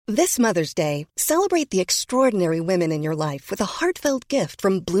This Mother's Day, celebrate the extraordinary women in your life with a heartfelt gift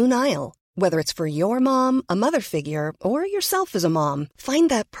from Blue Nile. Whether it's for your mom, a mother figure, or yourself as a mom, find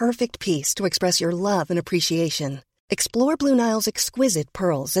that perfect piece to express your love and appreciation. Explore Blue Nile's exquisite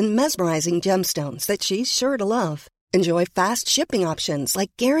pearls and mesmerizing gemstones that she's sure to love. Enjoy fast shipping options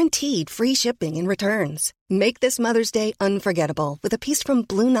like guaranteed free shipping and returns. Make this Mother's Day unforgettable with a piece from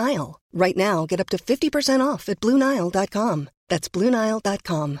Blue Nile. Right now, get up to 50% off at BlueNile.com. That's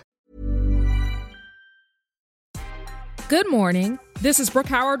BlueNile.com. Good morning. This is Brooke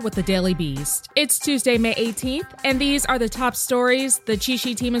Howard with the Daily Beast. It's Tuesday, May 18th, and these are the top stories the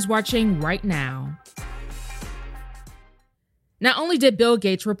Cheat team is watching right now. Not only did Bill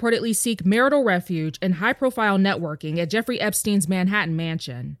Gates reportedly seek marital refuge and high-profile networking at Jeffrey Epstein's Manhattan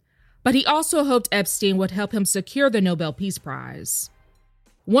mansion, but he also hoped Epstein would help him secure the Nobel Peace Prize.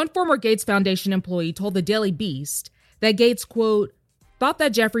 One former Gates Foundation employee told the Daily Beast that Gates, quote, thought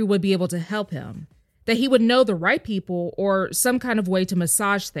that Jeffrey would be able to help him, that he would know the right people or some kind of way to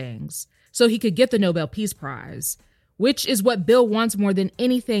massage things so he could get the Nobel Peace Prize, which is what Bill wants more than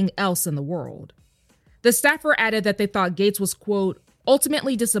anything else in the world. The staffer added that they thought Gates was, quote,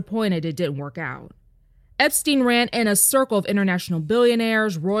 ultimately disappointed it didn't work out. Epstein ran in a circle of international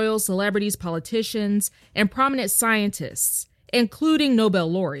billionaires, royals, celebrities, politicians, and prominent scientists, including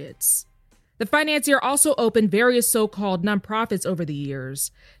Nobel laureates. The financier also opened various so-called nonprofits over the years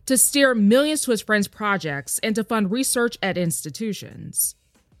to steer millions to his friends' projects and to fund research at institutions.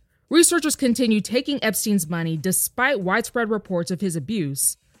 Researchers continued taking Epstein's money despite widespread reports of his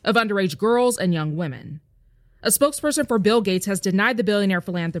abuse of underage girls and young women. A spokesperson for Bill Gates has denied the billionaire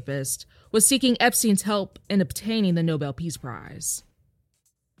philanthropist was seeking Epstein's help in obtaining the Nobel Peace Prize.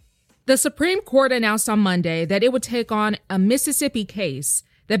 The Supreme Court announced on Monday that it would take on a Mississippi case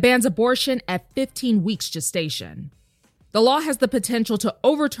that bans abortion at 15 weeks gestation. The law has the potential to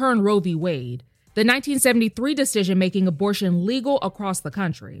overturn Roe v. Wade, the 1973 decision making abortion legal across the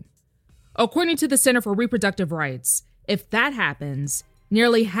country. According to the Center for Reproductive Rights, if that happens,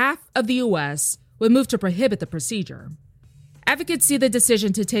 nearly half of the U.S. would move to prohibit the procedure. Advocates see the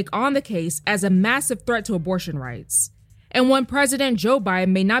decision to take on the case as a massive threat to abortion rights, and one President Joe Biden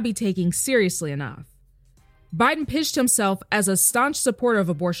may not be taking seriously enough. Biden pitched himself as a staunch supporter of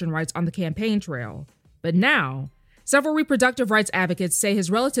abortion rights on the campaign trail, but now, several reproductive rights advocates say his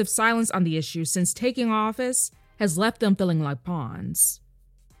relative silence on the issue since taking office has left them feeling like pawns.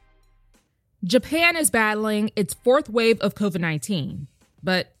 Japan is battling its fourth wave of COVID-19.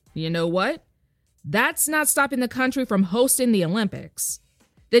 But you know what? That's not stopping the country from hosting the Olympics.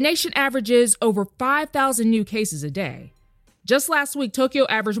 The nation averages over 5,000 new cases a day. Just last week, Tokyo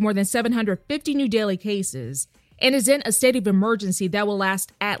averaged more than 750 new daily cases and is in a state of emergency that will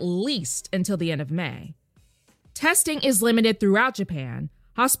last at least until the end of May. Testing is limited throughout Japan.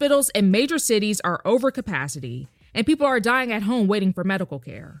 Hospitals in major cities are over capacity, and people are dying at home waiting for medical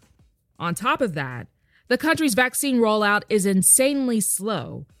care. On top of that, the country's vaccine rollout is insanely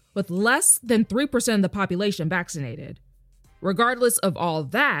slow, with less than 3% of the population vaccinated. Regardless of all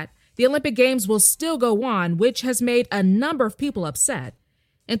that, the Olympic Games will still go on, which has made a number of people upset,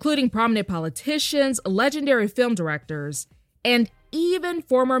 including prominent politicians, legendary film directors, and even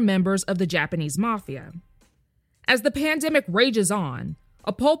former members of the Japanese mafia. As the pandemic rages on,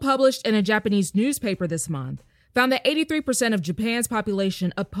 a poll published in a Japanese newspaper this month found that 83% of Japan's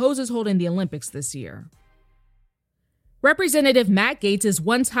population opposes holding the Olympics this year. Representative Matt Gaetz'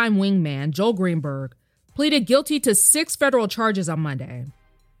 one-time wingman, Joel Greenberg, pleaded guilty to 6 federal charges on Monday.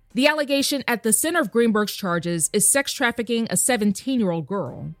 The allegation at the center of Greenberg's charges is sex trafficking a 17-year-old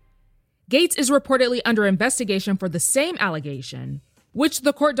girl. Gaetz is reportedly under investigation for the same allegation, which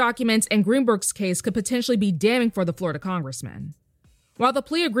the court documents in Greenberg's case could potentially be damning for the Florida congressman. While the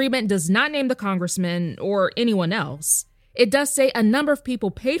plea agreement does not name the congressman or anyone else, it does say a number of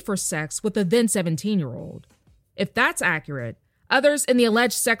people paid for sex with the then 17-year-old. If that's accurate, others in the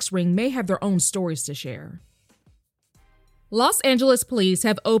alleged sex ring may have their own stories to share. Los Angeles police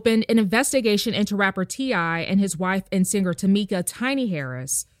have opened an investigation into rapper T.I. and his wife and singer Tamika Tiny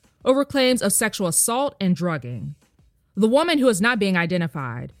Harris over claims of sexual assault and drugging. The woman, who is not being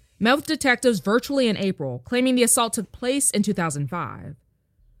identified, met with detectives virtually in April, claiming the assault took place in 2005.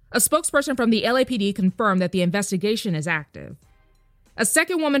 A spokesperson from the LAPD confirmed that the investigation is active. A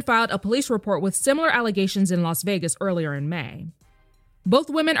second woman filed a police report with similar allegations in Las Vegas earlier in May. Both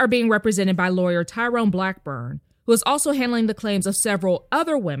women are being represented by lawyer Tyrone Blackburn, who is also handling the claims of several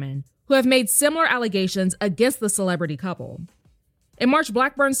other women who have made similar allegations against the celebrity couple. In March,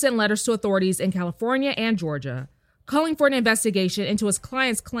 Blackburn sent letters to authorities in California and Georgia, calling for an investigation into his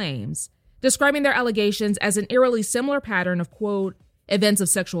client's claims, describing their allegations as an eerily similar pattern of, quote, events of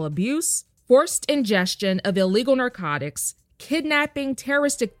sexual abuse, forced ingestion of illegal narcotics, kidnapping,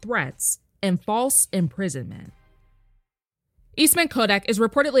 terroristic threats, and false imprisonment. Eastman Kodak is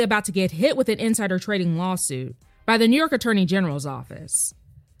reportedly about to get hit with an insider trading lawsuit by the New York Attorney General's office.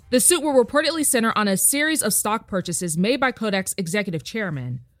 The suit will reportedly center on a series of stock purchases made by Kodak's executive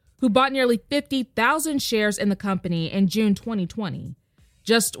chairman, who bought nearly 50,000 shares in the company in June 2020,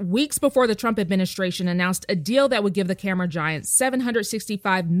 just weeks before the Trump administration announced a deal that would give the camera giant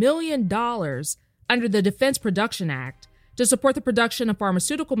 $765 million under the Defense Production Act to support the production of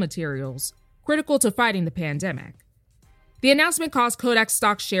pharmaceutical materials critical to fighting the pandemic. The announcement caused Kodak's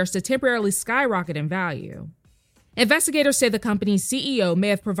stock shares to temporarily skyrocket in value. Investigators say the company's CEO may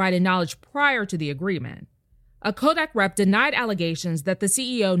have provided knowledge prior to the agreement. A Kodak rep denied allegations that the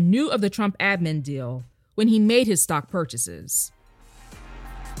CEO knew of the Trump admin deal when he made his stock purchases.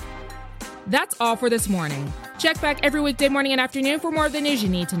 That's all for this morning. Check back every weekday morning and afternoon for more of the news you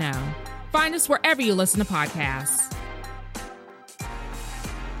need to know. Find us wherever you listen to podcasts.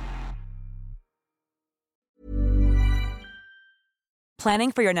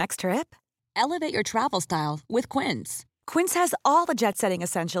 Planning for your next trip? Elevate your travel style with Quince. Quince has all the jet-setting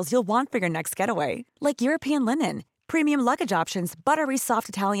essentials you'll want for your next getaway, like European linen, premium luggage options, buttery soft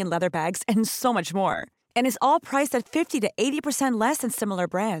Italian leather bags, and so much more. And is all priced at 50 to 80% less than similar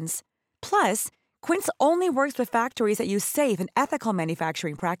brands. Plus, Quince only works with factories that use safe and ethical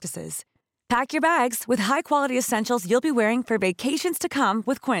manufacturing practices. Pack your bags with high-quality essentials you'll be wearing for vacations to come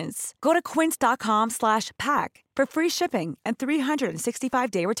with Quince. Go to quince.com/pack for free shipping and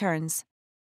 365-day returns.